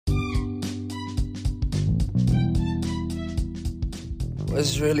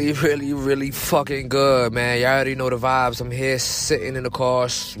It's really, really, really fucking good, man. You already know the vibes. I'm here sitting in the car,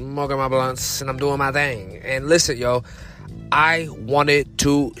 smoking my blunts, and I'm doing my thing. And listen, yo, I wanted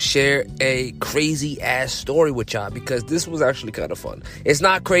to share a crazy-ass story with y'all because this was actually kind of fun. It's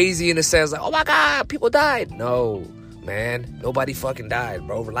not crazy in the sense like, oh my God, people died. No, man, nobody fucking died,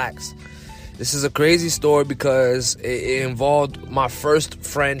 bro. Relax. This is a crazy story because it involved my first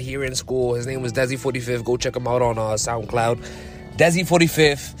friend here in school. His name was Desi45th. Go check him out on SoundCloud.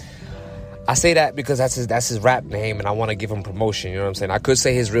 Desi45th. I say that because that's his rap name, and I want to give him promotion. You know what I'm saying? I could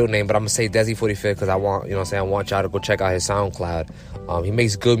say his real name, but I'm gonna say Desi45th because I want, you know what I'm saying, I want y'all to go check out his SoundCloud. He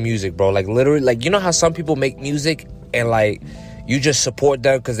makes good music, bro. Like literally, like you know how some people make music and like you just support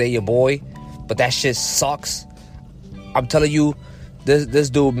them because they're your boy, but that shit sucks. I'm telling you, this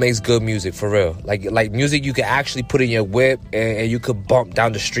dude makes good music for real. Like music you can actually put in your whip and you could bump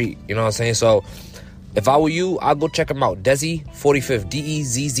down the street. You know what I'm saying? So if I were you, I'll go check him out. Desi45th.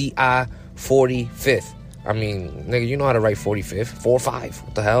 Dezzi 45th. I mean, nigga, you know how to write 45th. 4-5.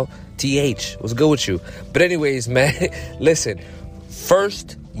 What the hell? TH. What's good with you? But anyways, man, listen.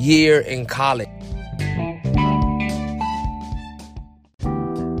 First year in college.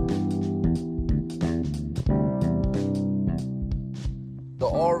 The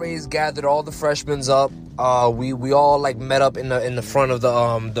RAs gathered all the freshmen up. We all like met up in the front of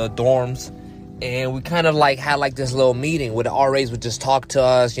the dorms. And we kind of like had like this little meeting where the RAs would just talk to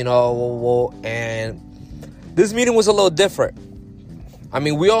us, you know, and this meeting was a little different. I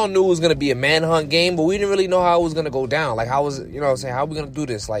mean, we all knew it was going to be a manhunt game, but we didn't really know how it was going to go down. Like, how was, you know what I'm saying, how are we going to do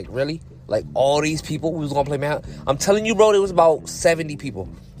this? Like, really? Like, all these people, we was going to play manhunt? I'm telling you, bro, there was about 70 people.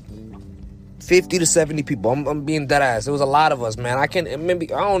 50 to 70 people. I'm being dead ass. It was a lot of us, man. I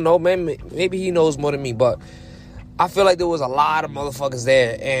don't know, man. Maybe he knows more than me, but I feel like there was a lot of motherfuckers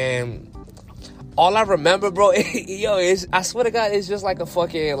there, and all I remember, bro, I swear to God, it's just like a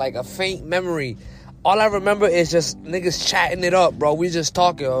fucking, like a faint memory. All I remember is just niggas chatting it up, bro. We just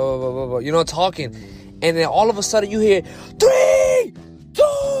talking, talking. And then all of a sudden you hear, 3, 2,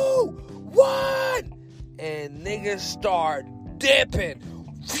 1. And niggas start dipping.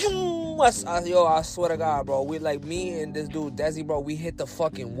 I swear to God, bro. We like me and this dude, Desi, bro, we hit the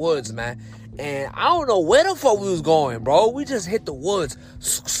fucking woods, man. And I don't know where the fuck we was going, bro. We just hit the woods.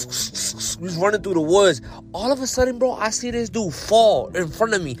 We was running through the woods. All of a sudden, bro, I see this dude fall in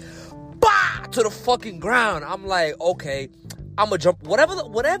front of me. Bah! To the fucking ground. I'm like, okay, I'm gonna jump.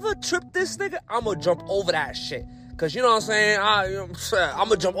 Whatever tripped this nigga, I'm gonna jump over that shit. Because, you know what I'm saying? I'm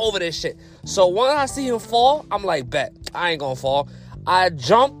gonna jump over this shit. So when I see him fall, I'm like, bet. I ain't gonna fall. I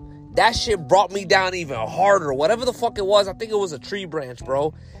jump. That shit brought me down even harder. Whatever the fuck it was, I think it was a tree branch,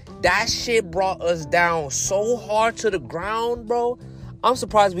 bro. That shit brought us down so hard to the ground, bro. I'm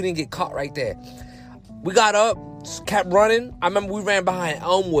surprised we didn't get caught right there. We got up, kept running. I remember we ran behind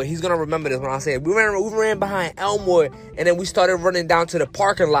Elmwood. He's going to remember this when I say it. We ran behind Elmwood, and then we started running down to the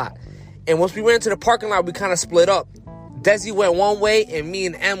parking lot. And once we ran to the parking lot, we kind of split up. Desi went one way, and me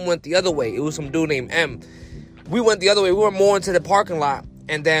and M went the other way. It was some dude named M. We went the other way. We were more into the parking lot.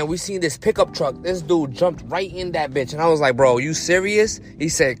 And then we seen this pickup truck. This dude jumped right in that bitch. And I was like, bro, you serious? He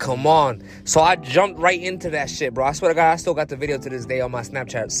said, come on. So I jumped right into that shit, bro. I swear to God, I still got the video to this day on my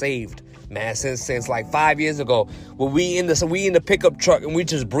Snapchat saved, man, since like 5 years ago. When we in the pickup truck and we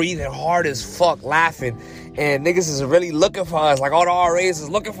just breathing hard as fuck, laughing. And niggas is really looking for us. Like all the RAs is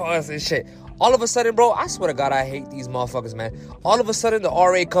looking for us and shit. All of a sudden, bro, I swear to God, I hate these motherfuckers, man. All of a sudden, the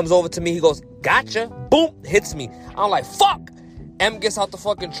RA comes over to me. He goes, gotcha. Boom, hits me. I'm like, fuck. M gets out the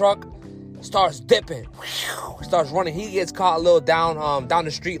fucking truck, starts dipping, starts running. He gets caught a little down the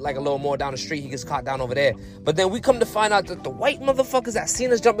street, like a little more down the street. He gets caught down over there. But then we come to find out that the white motherfuckers that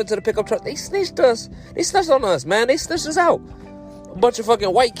seen us jump into the pickup truck, they snitched us. They snitched on us, man. They snitched us out. A bunch of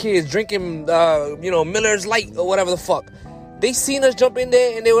fucking white kids drinking, Miller's Light or whatever the fuck. They seen us jump in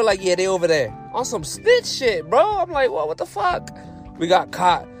there and they were like, yeah, they over there. On some snitch shit, bro. I'm like, well, what the fuck? We got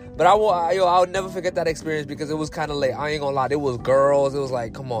caught. But I would never forget that experience because it was kind of late. I ain't gonna lie. There was girls. It was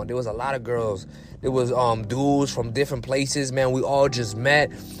like, come on. There was a lot of girls. There was dudes from different places, man. We all just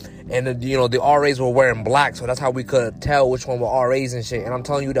met. And, the RAs were wearing black. So that's how we could tell which one were RAs and shit. And I'm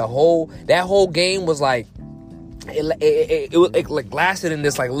telling you, that whole game was like, it lasted in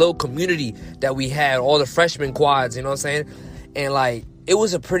this like little community that we had. All the freshman quads, you know what I'm saying? And like, it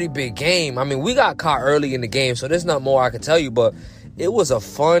was a pretty big game. I mean, we got caught early in the game. So there's not more I can tell you. But it was a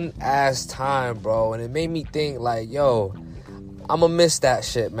fun ass time, bro, and it made me think like, yo, I'ma miss that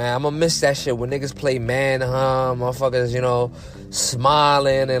shit, man. I'ma miss that shit when niggas play Manhunt, motherfuckers, you know,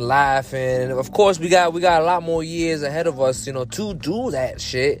 smiling and laughing. Of course, we got a lot more years ahead of us, you know, to do that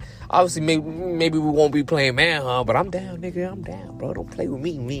shit. Obviously, maybe we won't be playing Manhunt, but I'm down, nigga. I'm down, bro. Don't play with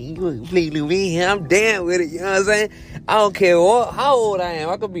me, man. You play with me. I'm down with it. You know what I'm saying? I don't care how old I am.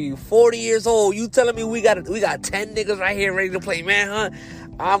 I could be 40 years old. You telling me we got 10 niggas right here ready to play Manhunt?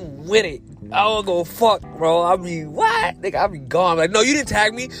 I'm with it. I don't go fuck, bro. I mean, what? Nigga, I be gone. Like, no, you didn't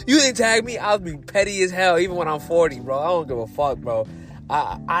tag me. I'll be petty as hell even when I'm 40, bro. I don't give a fuck, bro.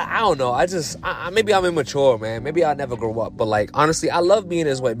 I don't know. Maybe I'm immature, man. Maybe I'll never grow up. But, like, honestly, I love being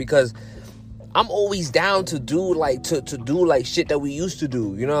this way because I'm always down to do, like, to do, like, shit that we used to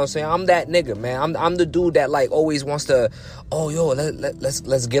do. You know what I'm saying? I'm that nigga, man. I'm the dude that, like, always wants to, oh, yo,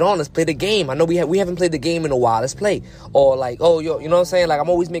 let's get on. Let's play the game. I know we haven't played the game in a while. Let's play. Or, like, oh, yo, you know what I'm saying? Like, I'm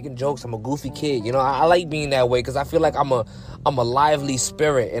always making jokes. I'm a goofy kid. You know, I like being that way because I feel like I'm a lively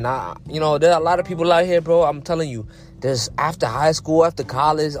spirit. And, you know, there are a lot of people out here, bro. I'm telling you, there's after high school, after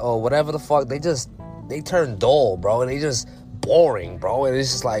college, or whatever the fuck, they turn dull, bro. And they just boring, bro. And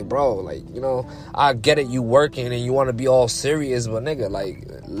it's just like, bro, like, you know, I get it, you working and you want to be all serious, but nigga, like,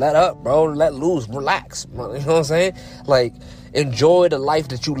 let up, bro. Let loose, relax, bro. You know what I'm saying? Like, enjoy the life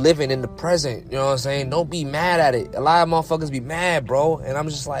that you living in the present. You know what I'm saying? Don't be mad at it. A lot of motherfuckers be mad, bro. And I'm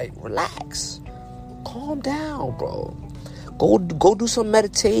just like, relax, calm down, bro. Go do some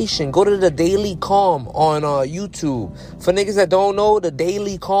meditation. Go to the Daily Calm on YouTube. For niggas that don't know, the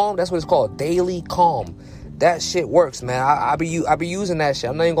Daily Calm, that's what it's called, Daily Calm. That shit works, man. I be using that shit.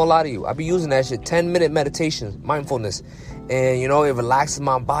 I'm not even gonna lie to you. I be using that shit. 10-minute meditation, mindfulness, and you know, it relaxes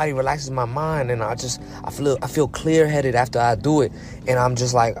my body, relaxes my mind, and I feel clear-headed after I do it. And I'm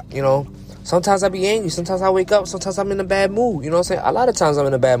just like, you know, sometimes I be angry. Sometimes I wake up. Sometimes I'm in a bad mood. You know what I'm saying? A lot of times I'm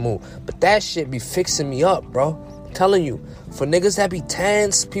in a bad mood, but that shit be fixing me up, bro. I'm telling you, for niggas that be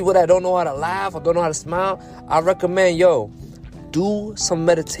tense, people that don't know how to laugh or don't know how to smile, I recommend, yo, do some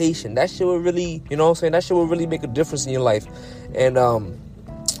meditation. That shit will really, you know what I'm saying? That shit will really make a difference in your life. And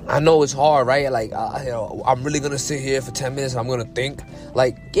I know it's hard, right? Like, you know, I'm really gonna sit here for 10 minutes and I'm gonna think.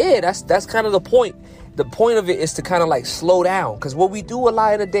 Like, yeah, that's kind of the point. The point of it is to kind of like slow down. Because what we do a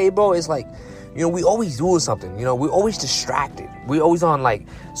lot of the day, bro, is like, you know, we always doing something. You know, we're always distracted. We always on like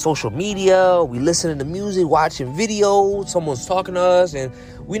social media. We listening to music, watching videos. Someone's talking to us, and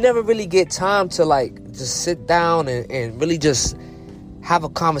we never really get time to like just sit down and really just have a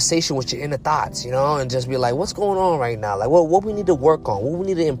conversation with your inner thoughts, you know, and just be like, what's going on right now? Like, what we need to work on, what we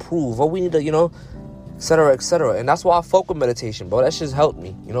need to improve, what we need to, you know, et cetera, et cetera. And that's why I fuck with meditation, bro. That shit's helped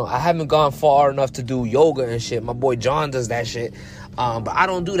me. You know, I haven't gone far enough to do yoga and shit. My boy John does that shit. But I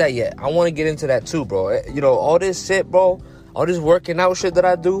don't do that yet. I want to get into that too, bro. You know, all this shit, bro, all this working out shit that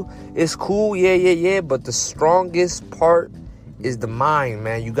I do is cool. Yeah. But the strongest part is the mind,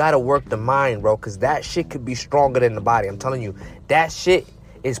 man. You got to work the mind, bro, because that shit could be stronger than the body. I'm telling you, that shit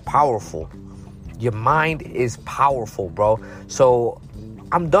is powerful. Your mind is powerful, bro. So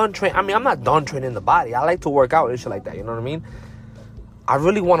I'm done training. I mean, I'm not done training the body. I like to work out and shit like that. You know what I mean? I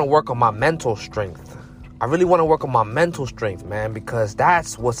really want to work on my mental strength. Man, because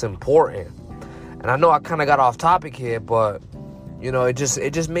that's what's important. And I know I kind of got off topic here, but you know, it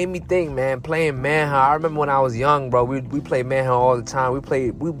just made me think, man. Playing Manhunt. I remember when I was young, bro. We played Manhunt all the time.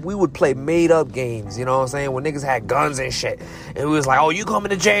 We would play made up games. You know what I'm saying? When niggas had guns and shit, and we was like, oh, you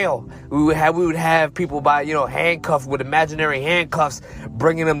coming to jail? We would have people by, you know, handcuffed with imaginary handcuffs,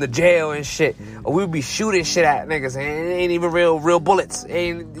 bringing them to jail and shit. Or we would be shooting shit at niggas, and it ain't even real bullets,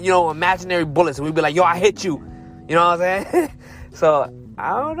 and you know, imaginary bullets. And we'd be like, yo, I hit you. You know what I'm saying? So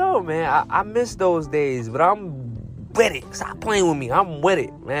I don't know, man. I miss those days, but I'm with it. Stop playing with me. I'm with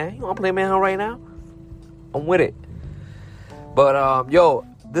it, man. You want to play Manhunt right now? I'm with it. But yo,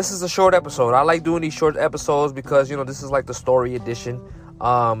 this is a short episode. I like doing these short episodes because, you know, this is like the story edition.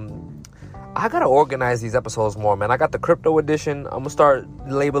 I gotta organize these episodes more, man. I got the crypto edition. I'm gonna start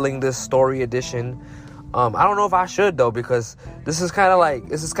labeling this story edition. I don't know if I should though, because this is kind of like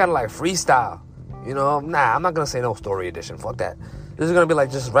freestyle. You know, nah, I'm not gonna say no story edition. Fuck that. This is gonna be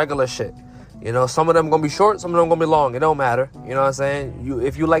like just regular shit. You know, some of them gonna be short, some of them gonna be long. It don't matter. You know what I'm saying?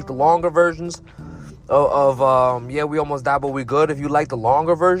 If you like the longer versions of yeah, we almost died, but we good. If you like the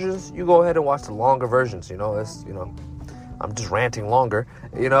longer versions, you go ahead and watch the longer versions. You know, I'm just ranting longer.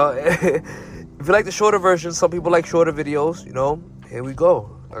 You know, if you like the shorter versions, some people like shorter videos. You know, here we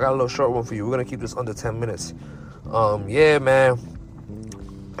go. I got a little short one for you. We're gonna keep this under 10 minutes. Yeah, man.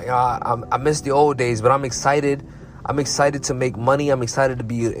 I miss the old days, but I'm excited. I'm excited to make money. I'm excited to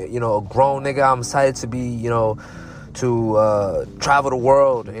be, you know, a grown nigga. I'm excited to be, you know, to travel the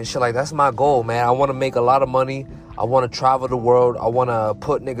world and shit like that. That's my goal, man. I want to make a lot of money. I want to travel the world. I want to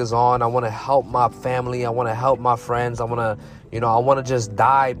put niggas on. I want to help my family. I want to help my friends. I want to, I want to just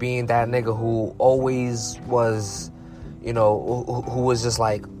die being that nigga who always was, who was just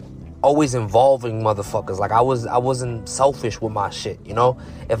like always involving motherfuckers. Like I wasn't selfish with my shit,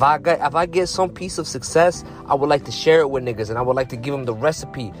 If I get some piece of success, I would like to share it with niggas, and I would like to give them the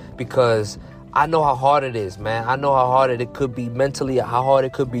recipe, because I know how hard it is, man. I know how hard it could be mentally, how hard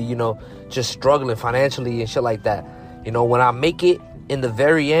it could be, just struggling financially and shit like that. When I make it in the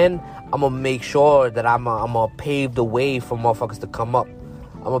very end, I'm going to make sure that I'm going to pave the way for motherfuckers to come up.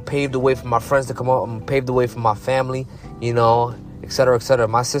 I'm going to pave the way for my friends to come up. I'm going to pave the way for my family, et cetera, et cetera.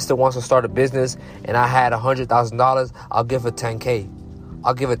 My sister wants to start a business, and I had $100,000. I'll give her $10K.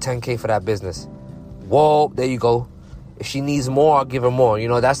 I'll give her $10K for that business. Whoa, there you go. If she needs more, I'll give her more.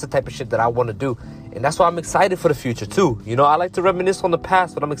 That's the type of shit that I want to do. And that's why I'm excited for the future, too. I like to reminisce on the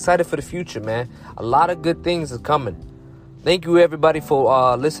past, but I'm excited for the future, man. A lot of good things is coming. Thank you, everybody,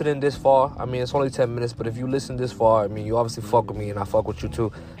 for listening this far. I mean, it's only 10 minutes, but if you listen this far, I mean, you obviously fuck with me, and I fuck with you,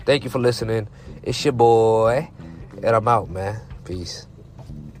 too. Thank you for listening. It's your boy, and I'm out, man. Peace.